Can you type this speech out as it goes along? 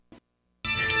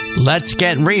Let's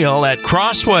Get Real at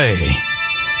Crossway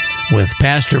with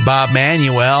Pastor Bob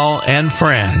Manuel and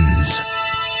friends.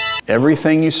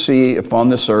 Everything you see upon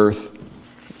this earth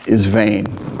is vain,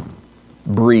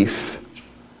 brief,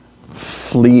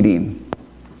 fleeting.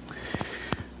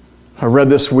 I read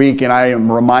this week and I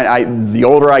am reminded, the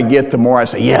older I get, the more I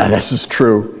say, yeah, this is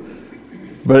true.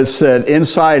 But it said,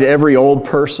 inside every old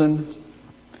person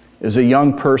is a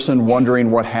young person wondering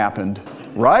what happened.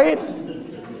 Right?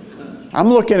 I'm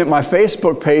looking at my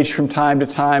Facebook page from time to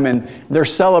time and they're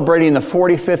celebrating the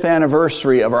 45th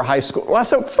anniversary of our high school. Well, I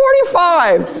said,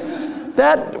 45!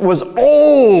 That was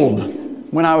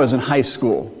old when I was in high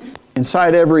school.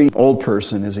 Inside every old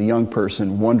person is a young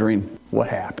person wondering what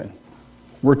happened.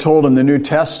 We're told in the New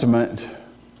Testament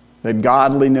that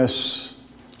godliness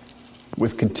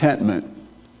with contentment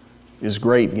is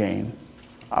great gain.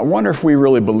 I wonder if we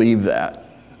really believe that.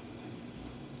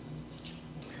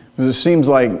 Because it seems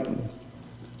like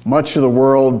much of the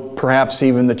world, perhaps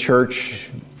even the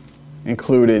church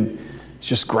included, is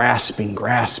just grasping.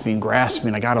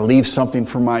 I got to leave something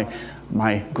for my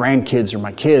grandkids or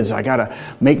my kids. I got to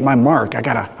make my mark.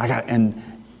 And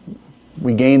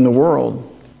we gain the world,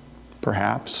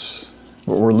 perhaps,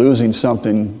 but we're losing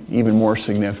something even more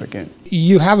significant.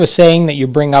 You have a saying that you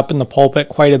bring up in the pulpit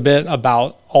quite a bit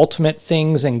about ultimate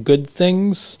things and good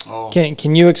things. Oh.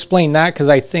 Can you explain that? Because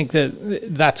I think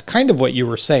that's kind of what you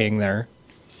were saying there.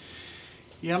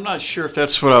 Yeah, I'm not sure if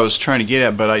that's what I was trying to get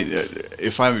at, but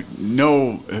if I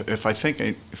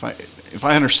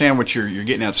understand what you're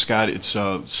getting at, Scott, it's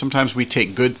sometimes we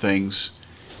take good things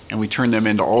and we turn them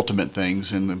into ultimate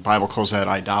things, and the Bible calls that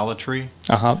idolatry.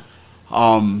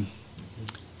 And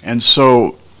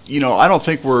so, I don't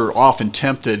think we're often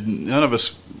tempted. None of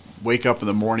us wake up in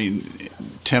the morning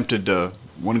tempted to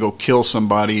want to go kill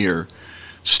somebody or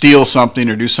steal something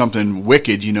or do something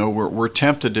wicked. We're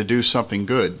tempted to do something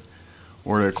good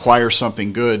or to acquire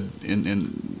something good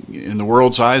in the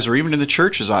world's eyes or even in the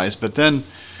church's eyes. But then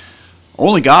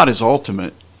only God is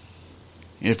ultimate.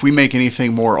 If we make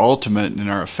anything more ultimate in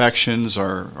our affections,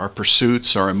 our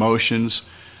pursuits, our emotions,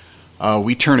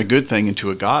 we turn a good thing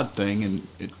into a God thing, and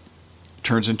it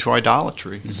turns into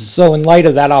idolatry. So in light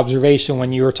of that observation,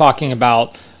 when you were talking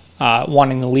about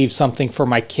wanting to leave something for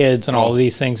my kids and all of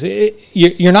these things,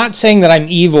 you're not saying that I'm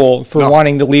evil for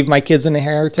wanting to leave my kids an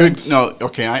inheritance?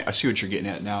 Okay, I see what you're getting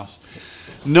at now.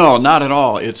 No, not at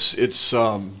all. It's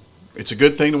a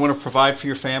good thing to want to provide for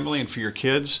your family and for your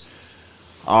kids.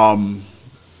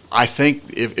 I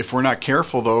think if we're not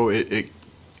careful, though, it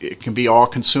can be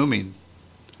all-consuming.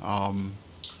 And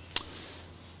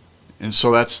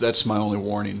so that's my only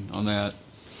warning on that.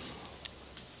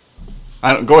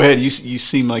 Go ahead. You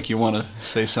seem like you want to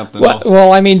say something else.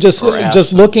 Well, I mean, just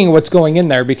looking at what's going in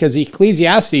there, because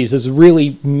Ecclesiastes is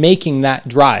really making that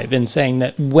drive and saying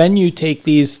that when you take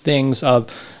these things of,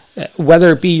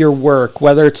 whether it be your work,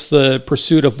 whether it's the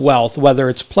pursuit of wealth, whether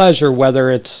it's pleasure, whether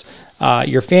it's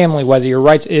your family, whether your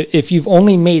rights, if you've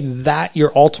only made that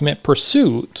your ultimate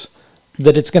pursuit,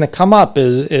 that it's going to come up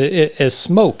as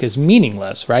smoke, as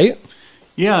meaningless, right?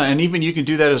 Yeah, and even you can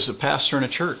do that as a pastor in a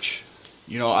church.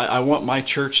 I want my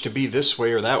church to be this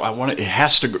way or that. I want it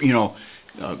has to,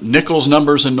 nickels,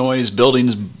 numbers, and noise,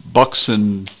 buildings, bucks,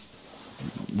 and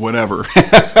whatever.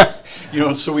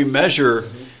 And so we measure.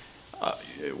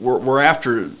 We're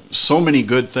after so many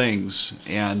good things,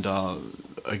 and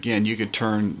again, you could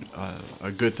turn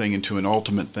a good thing into an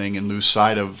ultimate thing and lose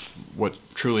sight of what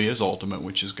truly is ultimate,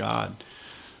 which is God.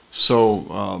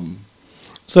 So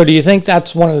do you think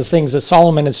that's one of the things that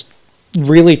Solomon is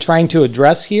really trying to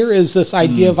address here, is this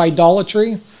idea of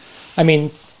idolatry? I mean,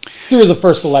 through the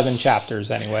first 11 chapters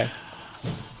anyway.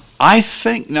 I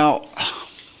think, now,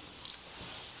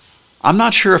 I'm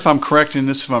not sure if I'm correct in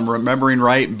this, if I'm remembering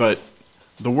right, but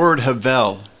the word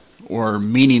havel, or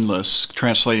meaningless,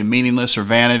 translated meaningless or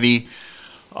vanity,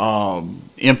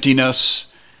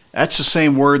 emptiness, that's the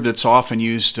same word that's often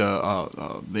used,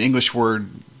 the English word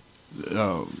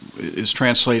is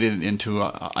translated into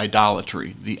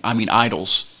idolatry.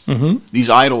 Idols. Mm-hmm. These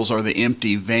idols are the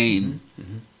empty, vain,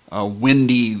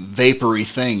 windy, vapory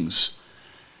things.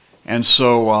 And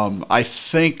so I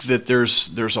think that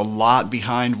there's a lot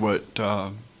behind what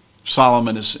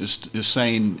Solomon is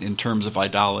saying in terms of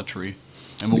idolatry.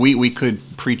 I mean, we could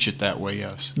preach it that way,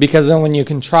 yes. Because then when you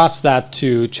contrast that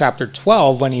to chapter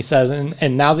 12, when he says,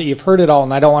 and now that you've heard it all,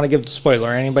 and I don't want to give the spoiler,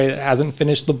 anybody that hasn't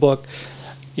finished the book,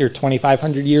 you're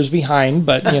 2,500 years behind,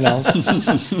 but,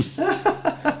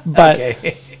 but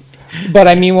okay. But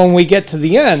I mean, when we get to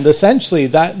the end, essentially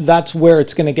that's where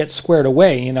it's going to get squared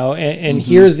away, and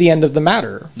here's the end of the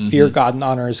matter. Fear God and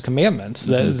honor his commandments.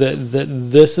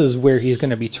 This is where he's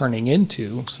going to be turning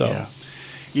into. So.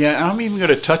 Yeah, I'm even going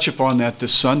to touch upon that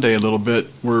this Sunday a little bit,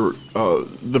 where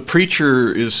the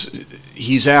preacher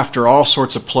he's after all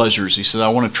sorts of pleasures. He says, I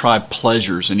want to try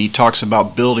pleasures, and he talks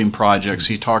about building projects.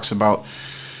 He talks about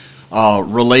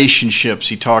relationships.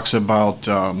 He talks about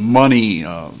money,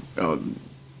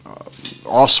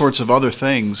 all sorts of other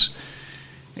things.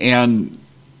 And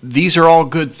these are all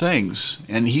good things.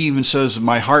 And he even says,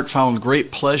 my heart found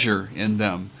great pleasure in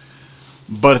them.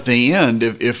 But at the end,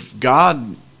 if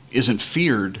God isn't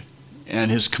feared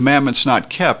and his commandments not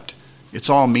kept, it's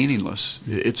all meaningless.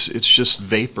 It's just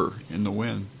vapor in the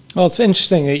wind. Well, it's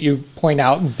interesting that you point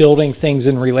out building things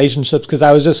in relationships, because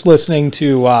I was just listening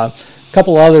to a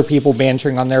couple other people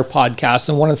bantering on their podcast,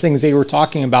 and one of the things they were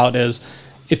talking about is,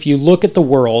 if you look at the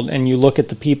world and you look at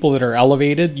the people that are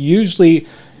elevated, usually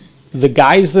the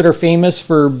guys that are famous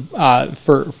for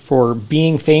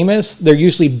being famous, they're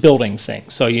usually building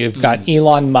things. So you've got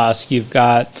Elon Musk, you've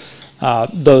got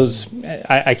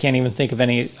I can't even think of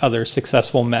any other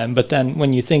successful men. But then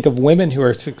when you think of women who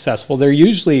are successful, they're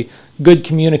usually good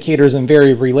communicators and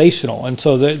very relational. And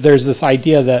so there's this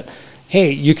idea that, hey,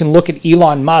 you can look at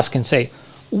Elon Musk and say,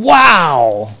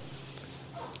 wow.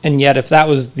 And yet if that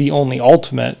was the only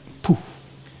ultimate,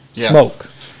 smoke.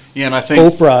 Yeah, and I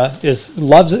think Oprah is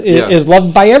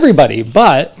loved by everybody,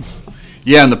 but...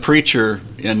 Yeah, and the preacher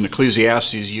in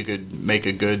Ecclesiastes, you could make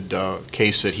a good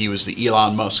case that he was the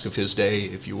Elon Musk of his day,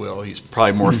 if you will. He's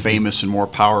probably more famous and more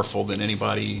powerful than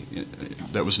anybody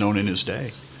that was known in his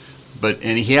day.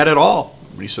 And he had it all.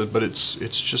 He said, but it's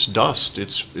just dust.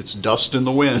 It's dust in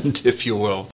the wind, if you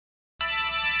will.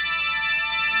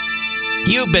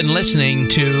 You've been listening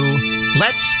to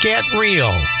Let's Get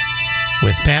Real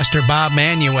with Pastor Bob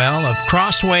Manuel of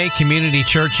Crossway Community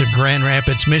Church of Grand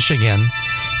Rapids, Michigan,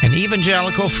 an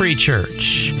evangelical free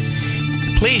church.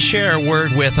 Please share a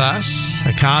word with us,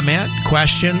 a comment,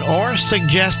 question, or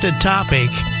suggested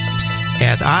topic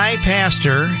at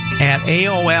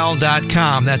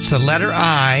ipastor@aol.com. That's the letter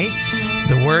I,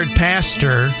 the word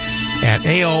pastor, at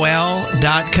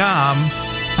aol.com.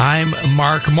 I'm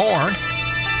Mark Moore.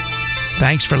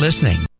 Thanks for listening.